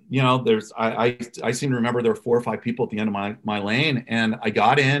 And I seem to remember there were 4 or 5 people at the end of my lane, and I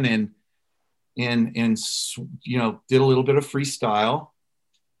got in and did a little bit of freestyle,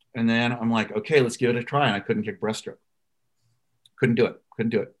 and then I'm like, okay, let's give it a try. And I couldn't kick breaststroke. Couldn't do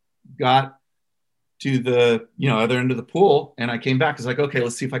it. Got to the other end of the pool, and I came back. It's like, okay,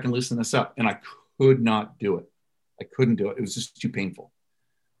 let's see if I can loosen this up. And I could not do it. I couldn't do it. It was just too painful.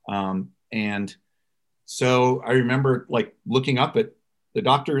 And so I remember like looking up at the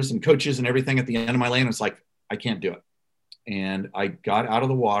doctors and coaches and everything at the end of my lane. I was like, I can't do it. And I got out of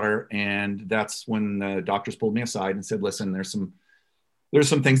the water, and that's when the doctors pulled me aside and said, listen, there's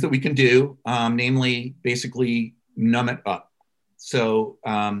some things that we can do, namely basically numb it up. So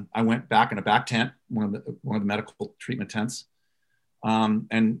I went back in a back tent, one of the medical treatment tents.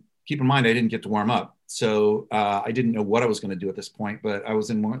 And keep in mind, I didn't get to warm up. So I didn't know what I was going to do at this point, but I was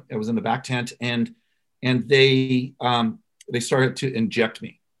in the back tent, and they started to inject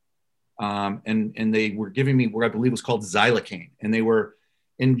me. And they were giving me what I believe was called xylocaine, and they were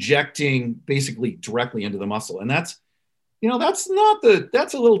injecting basically directly into the muscle. And that's a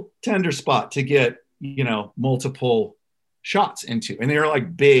little tender spot to get, multiple shots into. And they were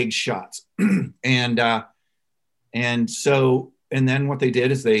like big shots. And then what they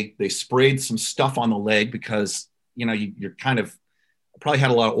did is they sprayed some stuff on the leg, because, you're kind of probably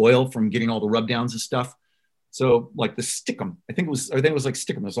had a lot of oil from getting all the rub downs and stuff. So like the stickum, I think it was like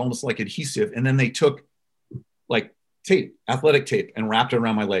stickum. It was almost like adhesive. And then they took like tape, athletic tape, and wrapped it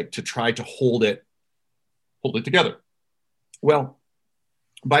around my leg to try to hold it together. Well,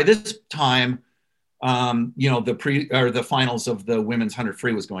 by this time, the finals of the women's 100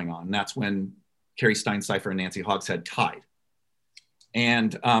 free was going on. And that's when Carrie Steincypher and Nancy Hogshead tied.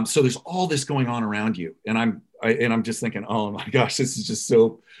 And so there's all this going on around you. And I'm just thinking, oh my gosh, this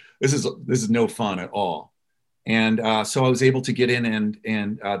is no fun at all. And so I was able to get in,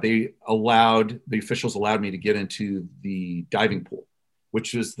 and the officials allowed me to get into the diving pool,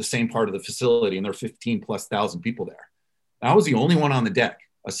 which was the same part of the facility. And there were 15,000+ people there. I was the only one on the deck,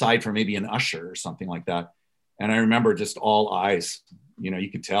 aside from maybe an usher or something like that. And I remember just all eyes,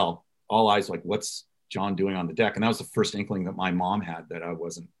 you could tell all eyes, like, what's John doing on the deck? And that was the first inkling that my mom had, that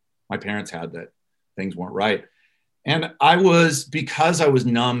my parents had, that things weren't right. And because I was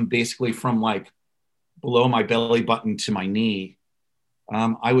numb basically from like below my belly button to my knee,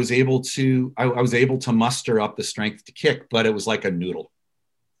 I was able to muster up the strength to kick, but it was like a noodle.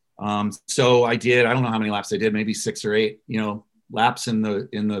 So I don't know how many laps I did, maybe 6 or 8, laps in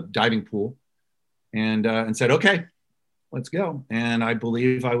the diving pool, and said, okay, let's go. And I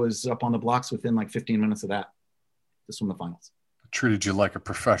believe I was up on the blocks within like 15 minutes of that. This won the finals. Treated you like a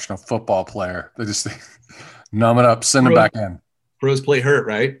professional football player. They just numb it up, send them back in. Pros play hurt,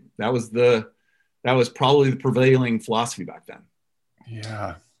 right? That was probably the prevailing philosophy back then.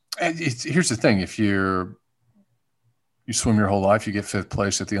 Yeah. And here's the thing. If you swim your whole life, you get 5th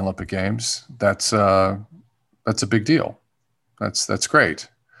place at the Olympic Games. That's a big deal. That's great.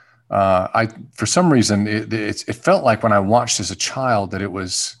 For some reason, it felt like when I watched as a child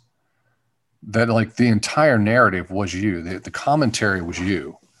that like the entire narrative was you, the commentary was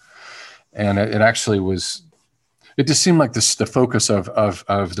you. And it actually was, it just seemed like the focus of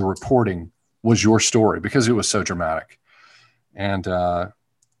the reporting was your story, because it was so dramatic. And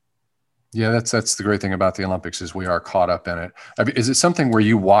yeah, that's the great thing about the Olympics, is we are caught up in it. Is it something where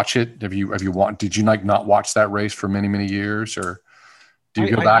you watch it? Did you not watch that race for many, many years, or do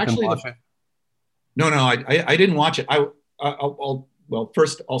you go back and watch it? No, I didn't watch it.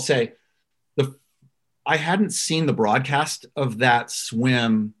 First I'll say I hadn't seen the broadcast of that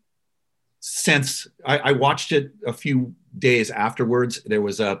swim since I watched it a few days afterwards. There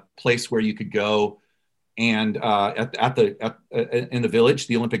was a place where you could go, and in the village,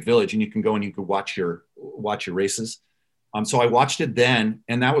 the Olympic Village, and you can go and you could watch your races. So I watched it then,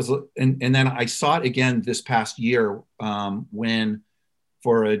 and then I saw it again this past year, when,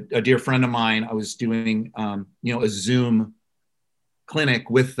 for a dear friend of mine, I was doing a Zoom clinic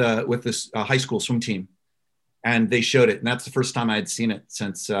with this high school swim team. and they showed it, and that's the first time I had seen it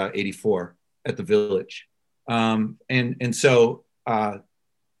since '84 at the Village. And so to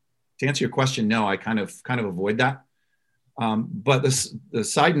answer your question, no, I kind of avoid that. But the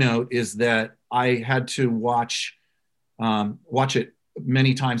side note is that I had to watch it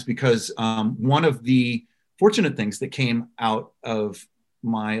many times because one of the fortunate things that came out of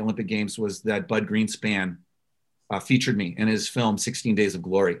my Olympic Games was that Bud Greenspan featured me in his film 16 Days of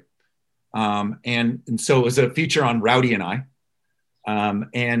Glory. And so it was a feature on Rowdy and I,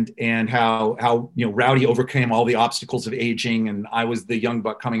 and how Rowdy overcame all the obstacles of aging, and I was the young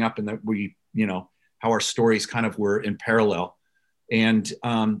buck coming up, and that we, how our stories kind of were in parallel. And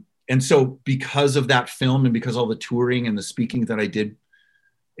so because of that film, and because all the touring and the speaking that I did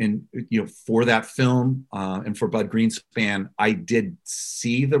for that film, and for Bud Greenspan, I did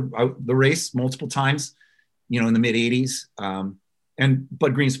see the race multiple times, in the mid '80s. And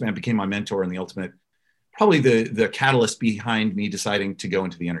Bud Greenspan became my mentor in the ultimate, probably the catalyst behind me deciding to go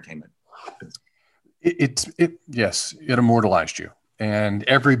into the entertainment. Yes, it immortalized you. And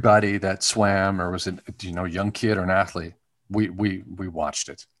everybody that swam or was a young kid or an athlete, we watched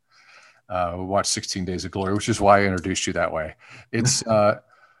it. We watched 16 Days of Glory, which is why I introduced you that way. It's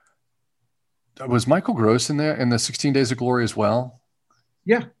was Michael Gross in there in the 16 Days of Glory as well?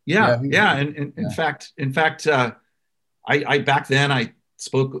 Yeah. And in fact, I back then I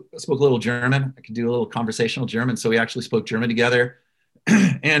spoke a little German. I could do a little conversational German, so we actually spoke German together.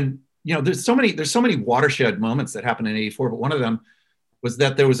 And there's so many watershed moments that happened in '84, but one of them was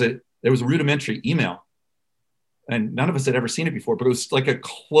that there was a rudimentary email, and none of us had ever seen it before, but it was like a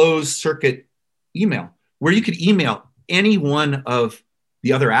closed circuit email where you could email any one of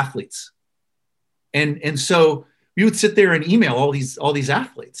the other athletes. And so we would sit there and email all these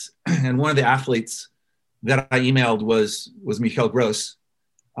athletes. And one of the athletes that I emailed was Michael Gross.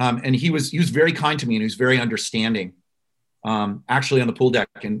 And he was very kind to me, and he was very understanding, actually on the pool deck.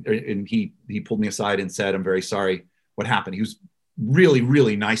 And he pulled me aside and said, "I'm very sorry what happened." He was really,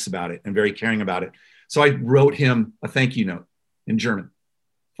 really nice about it and very caring about it. So I wrote him a thank you note in German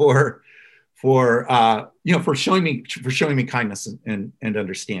for showing me kindness and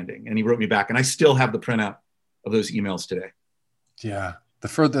understanding. And he wrote me back, and I still have the printout of those emails today. Yeah. The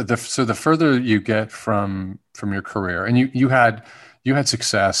further you get from your career, and you had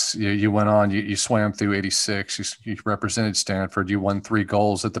success, you went on, you swam through '86, you represented Stanford, you won 3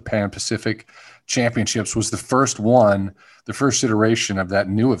 golds at the Pan Pacific Championships, was the first iteration of that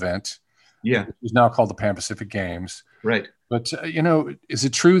new event. Yeah. It is now called the Pan Pacific Games. Right. But, is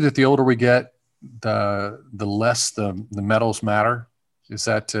it true that the older we get, the less the medals matter? Is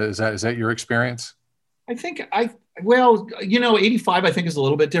that your experience? I think well, 85, I think, is a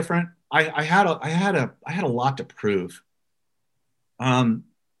little bit different. I had a lot to prove. I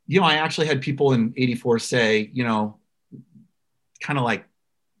actually had people in '84 say, kind of like,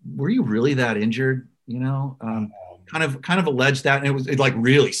 "Were you really that injured?" Kind of alleged that, and it like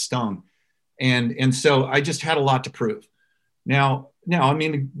really stung. And so I just had a lot to prove. Now, I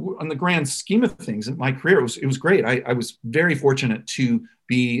mean, on the grand scheme of things in my career, it was great. I was very fortunate to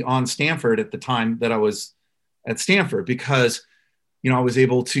be on Stanford at the time that I was at Stanford, because, I was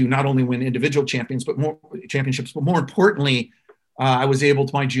able to not only win individual championships, but more importantly, I was able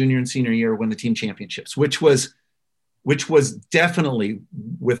to, my junior and senior year, win the team championships, which was definitely,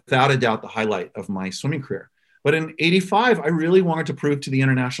 without a doubt, the highlight of my swimming career. But in '85, I really wanted to prove to the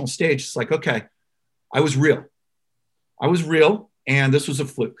international stage, it's like, okay, I was real, and this was a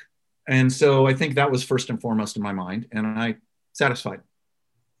fluke. And so I think that was first and foremost in my mind, and I satisfied.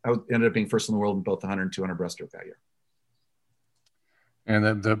 I ended up being first in the world in both the 100 and 200 breaststroke that year.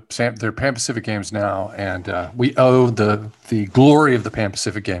 And they're Pan Pacific Games now, and we owe the glory of the Pan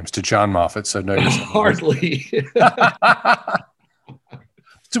Pacific Games to John Moffet. So no, hardly.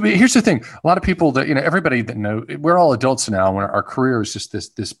 So here's the thing: a lot of people that everybody that know, we're all adults now, and our career is just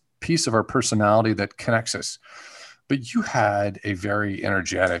this piece of our personality that connects us. But you had a very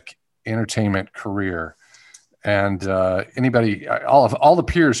energetic entertainment career. And all the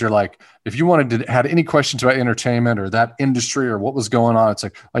peers are like, if you had any questions about entertainment or that industry or what was going on, it's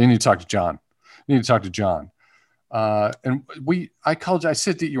like, oh, you need to talk to John. You need to talk to John. And I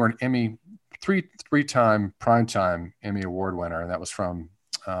said that you were an Emmy, three-time primetime Emmy Award winner, and that was from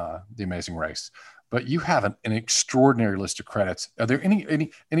The Amazing Race. But you have an extraordinary list of credits. Are there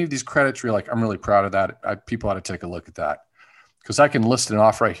any of these credits where you're like, I'm really proud of that? People ought to take a look at that, because I can list it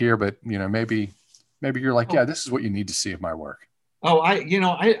off right here, but maybe you're like, yeah, this is what you need to see of my work. Oh, I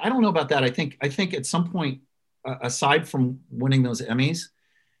don't know about that. I think at some point, aside from winning those Emmys,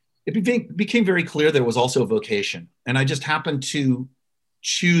 it became very clear that it was also a vocation. And I just happened to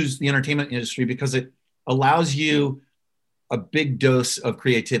choose the entertainment industry because it allows you a big dose of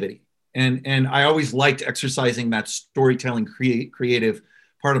creativity. And I always liked exercising that storytelling creative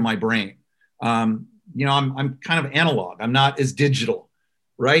part of my brain. I'm kind of analog. I'm not as digital,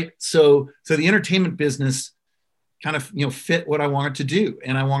 right? So the entertainment business kind of fit what I wanted to do,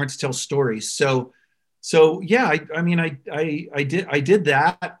 and I wanted to tell stories. So yeah, I did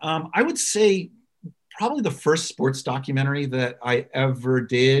that. I would say probably the first sports documentary that I ever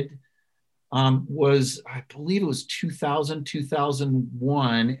did was, I believe it was 2000,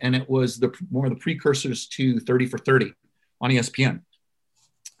 2001, and it was one of the precursors to 30 for 30 on ESPN. And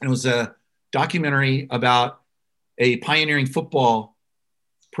it was a documentary about a pioneering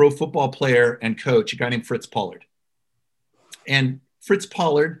pro football player and coach, a guy named Fritz Pollard. And Fritz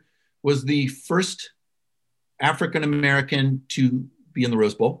Pollard was the first African-American to be in the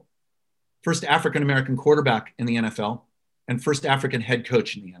Rose Bowl, first African-American quarterback in the NFL, and first African head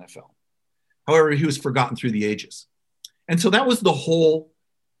coach in the NFL. However, he was forgotten through the ages. And so that was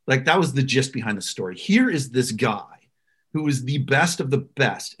that was the gist behind the story. Here is this guy who was the best of the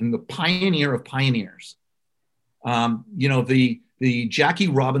best and the pioneer of pioneers. The Jackie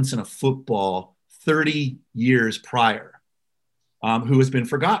Robinson of football 30 years prior, who has been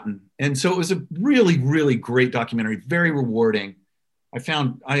forgotten. And so it was a really, really great documentary, very rewarding.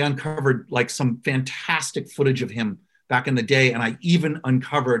 I uncovered like some fantastic footage of him back in the day. And I even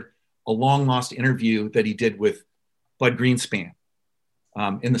uncovered a long lost interview that he did with Bud Greenspan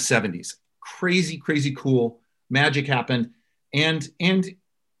in the 70s. Crazy, crazy cool. Magic happened. And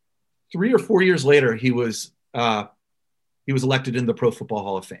 3 or 4 years later, he was elected in the Pro Football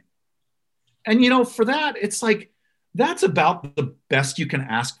Hall of Fame. And, for that, it's like, that's about the best you can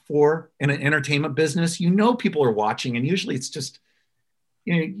ask for in an entertainment business. People are watching, and usually it's just,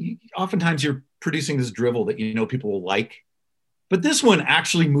 oftentimes you're producing this drivel that people will like. But this one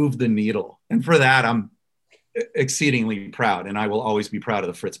actually moved the needle. And for that, I'm exceedingly proud. And I will always be proud of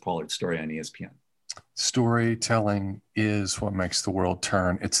the Fritz Pollard story on ESPN. Storytelling is what makes the world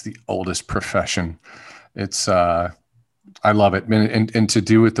turn. It's the oldest profession. It's, I love it. And to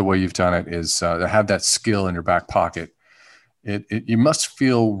do it the way you've done it is to have that skill in your back pocket. You must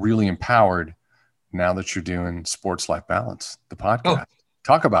feel really empowered now that you're doing Sports Life Balance, the podcast.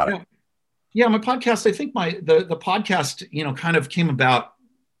 Talk about it. Yeah, my podcast, I think the podcast, kind of came about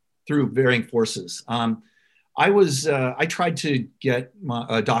through varying forces. I tried to get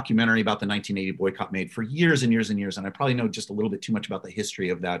a documentary about the 1980 boycott made for years and years and years. And I probably know just a little bit too much about the history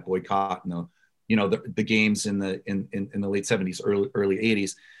of that boycott and the games in the late 70s, early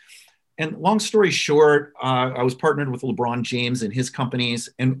 80s. And long story short, I was partnered with LeBron James and his companies,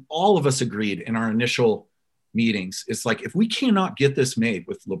 and all of us agreed in our initial meetings. It's like, if we cannot get this made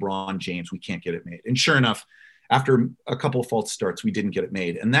with LeBron James, we can't get it made. And sure enough, after a couple of false starts, we didn't get it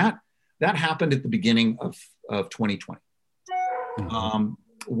made. And that happened at the beginning of 2020,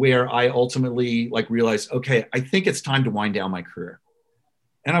 where I ultimately realized, okay, I think it's time to wind down my career.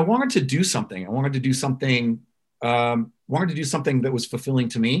 And I wanted to do something. I wanted to do something that was fulfilling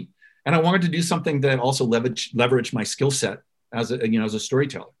to me. And I wanted to do something that also leveraged my skill set as a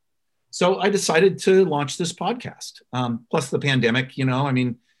storyteller. So I decided to launch this podcast. Plus the pandemic,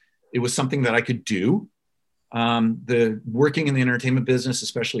 it was something that I could do. The working in the entertainment business,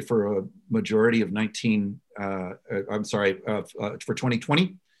 especially for a majority of for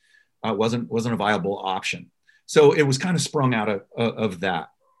 2020, wasn't a viable option. So it was kind of sprung out of that.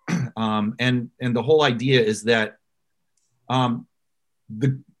 And the whole idea is that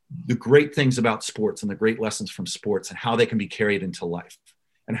the great things about sports and the great lessons from sports and how they can be carried into life,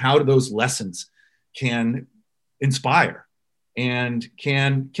 and how those lessons can inspire and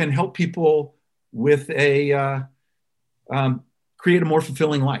can help people with create a more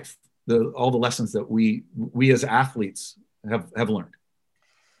fulfilling life. All the lessons that we as athletes have learned.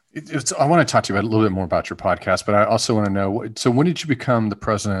 I want to talk to you a little bit more about your podcast, but I also want to know, so when did you become the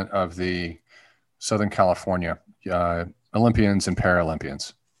president of the Southern California Olympians and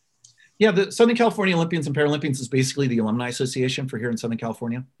Paralympians? Yeah, the Southern California Olympians and Paralympians is basically the alumni association for here in Southern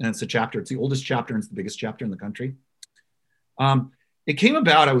California. And it's a chapter. It's the oldest chapter, and it's the biggest chapter in the country. It came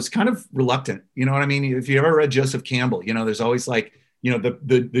about, I was kind of reluctant. You know what I mean? If you ever read Joseph Campbell, there's always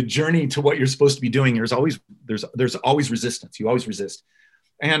the journey to what you're supposed to be doing. There's always resistance. You always resist.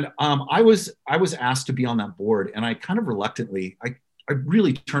 And I was asked to be on that board, and I kind of reluctantly, I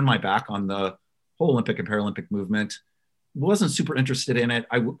really turned my back on the whole Olympic and Paralympic movement. Wasn't super interested in it.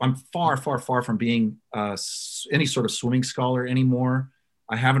 I'm far, far, far from being any sort of swimming scholar anymore.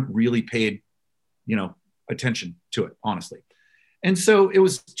 I haven't really paid, attention to it, honestly. And so it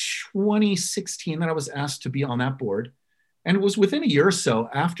was 2016 that I was asked to be on that board. And it was within a year or so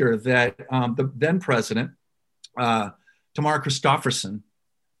after that the then president, Tamara Christofferson,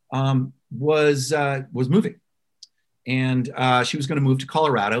 was moving. And she was going to move to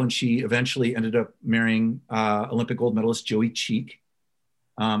Colorado, and she eventually ended up marrying Olympic gold medalist Joey Cheek,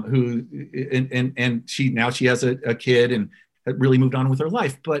 who she has a kid and really moved on with her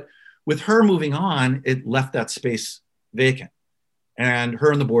life. But with her moving on, it left that space vacant. And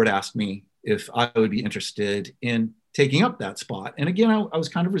her and the board asked me if I would be interested in taking up that spot. And again, I was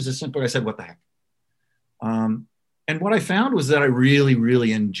kind of resistant, but I said, what the heck? And what I found was that I really,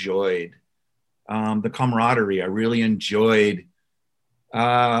 really enjoyed the camaraderie. I really enjoyed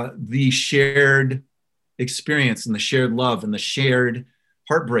the shared experience and the shared love and the shared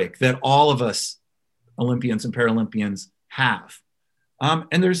heartbreak that all of us Olympians and Paralympians have.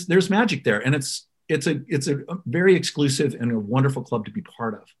 And there's magic there. And it's a very exclusive and a wonderful club to be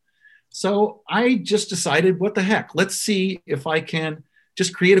part of. So I just decided, what the heck? Let's see if I can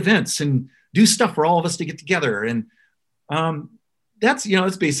just create events and do stuff for all of us to get together. And that's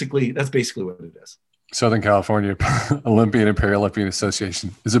basically what it is. Southern California Olympian and Paralympian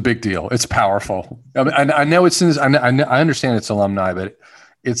Association is a big deal. It's powerful. I mean, I know I understand it's alumni, but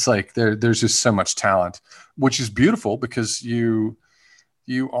it's like there's just so much talent, which is beautiful because you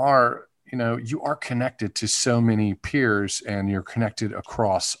are connected to so many peers, and you're connected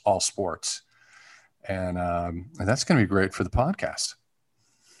across all sports, and that's going to be great for the podcast.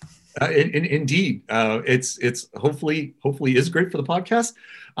 Indeed, it's hopefully is great for the podcast.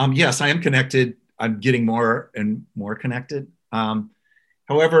 Yes, I am connected. I'm getting more and more connected. However,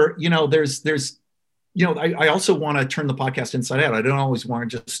 I also want to turn the podcast inside out. I don't always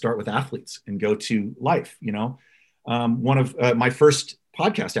want to just start with athletes and go to life. One of my first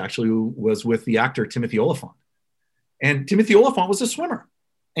podcast actually was with the actor Timothy Olyphant, and Timothy Olyphant was a swimmer,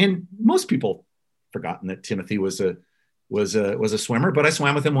 and most people forgotten that Timothy was a swimmer. But I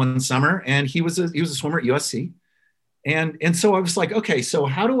swam with him one summer, and he was a swimmer at USC, and so I was like, okay, so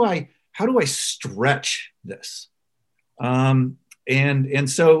how do I stretch this? And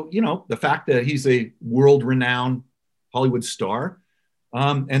so the fact that he's a world-renowned Hollywood star,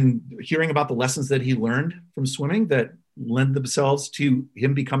 and hearing about the lessons that he learned from swimming that lend themselves to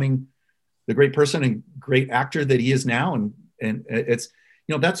him becoming the great person and great actor that he is now, and it's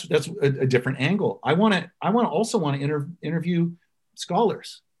that's a different angle. I also want to interview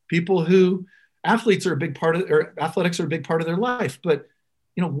scholars, people who athletics are a big part of their life, but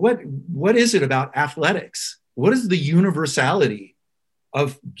what is it about athletics? What is the universality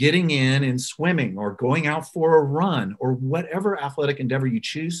of getting in and swimming or going out for a run or whatever athletic endeavor you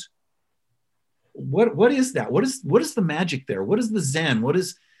choose? What is that? What is the magic there? What is the Zen? What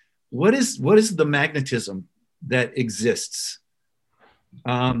is the magnetism that exists?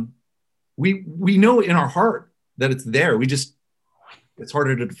 We know in our heart that it's there. It's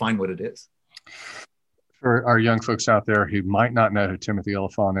harder to define what it is. For our young folks out there who might not know who Timothy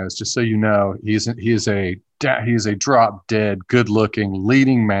Olyphant is, just so you know, he is a drop dead, good looking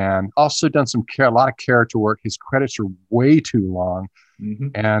leading man. Also done a lot of character work. His credits are way too long. Mm-hmm.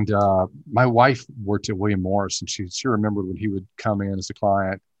 And my wife worked at William Morris, and she remembered when he would come in as a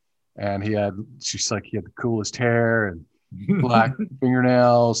client, and he had the coolest hair and black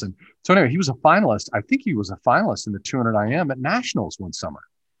fingernails. And so anyway, he was a finalist. I think he was a finalist in the 200 IM at Nationals one summer.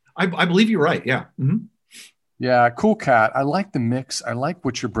 I believe you're right. Yeah. Mm-hmm. Yeah. Cool cat. I like the mix. I like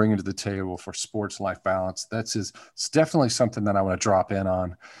what you're bringing to the table for sports life balance. It's definitely something that I want to drop in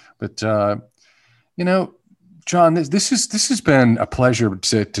on. But, John, this has been a pleasure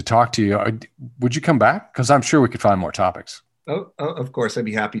to talk to you. Would you come back? Because I'm sure we could find more topics. Oh, of course. I'd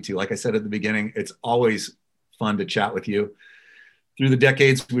be happy to. Like I said at the beginning, it's always fun to chat with you. Through the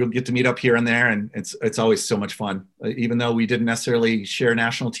decades, we'll get to meet up here and there, and it's always so much fun. Even though we didn't necessarily share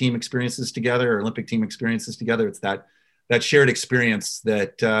national team experiences together or Olympic team experiences together, it's that shared experience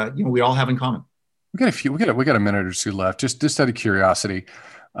that we all have in common. We got a minute or two left. Just out of curiosity,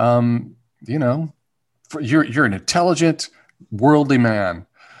 you're an intelligent, worldly man.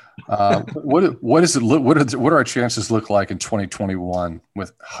 What do our chances look like in 2021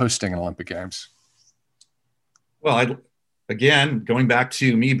 with hosting an Olympic Games? Well, again, going back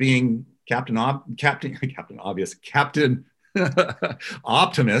to me being Captain Optimist.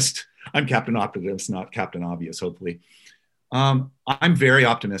 I'm Captain Optimist, not Captain Obvious, hopefully. I'm very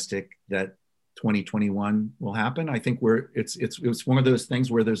optimistic that 2021 will happen. I think it's one of those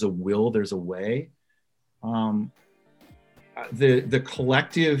things where there's a will, there's a way. The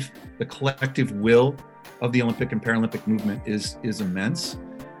collective will of the Olympic and Paralympic movement is immense.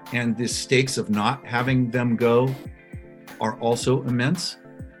 And the stakes of not having them go are also immense.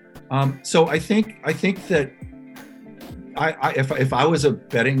 So I think that if I was a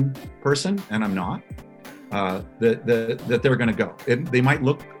betting person, and I'm not, that they're going to go. They might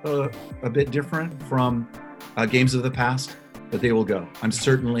look a bit different from games of the past, but they will go. I'm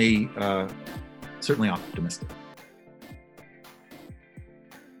certainly optimistic.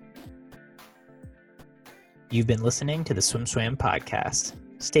 You've been listening to the Swim Swam podcast.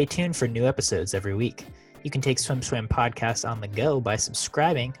 Stay tuned for new episodes every week. You can take Swim Swam podcast on the go by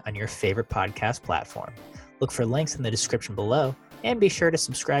subscribing on your favorite podcast platform. Look for links in the description below, and be sure to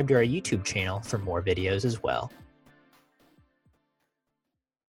subscribe to our YouTube channel for more videos as well.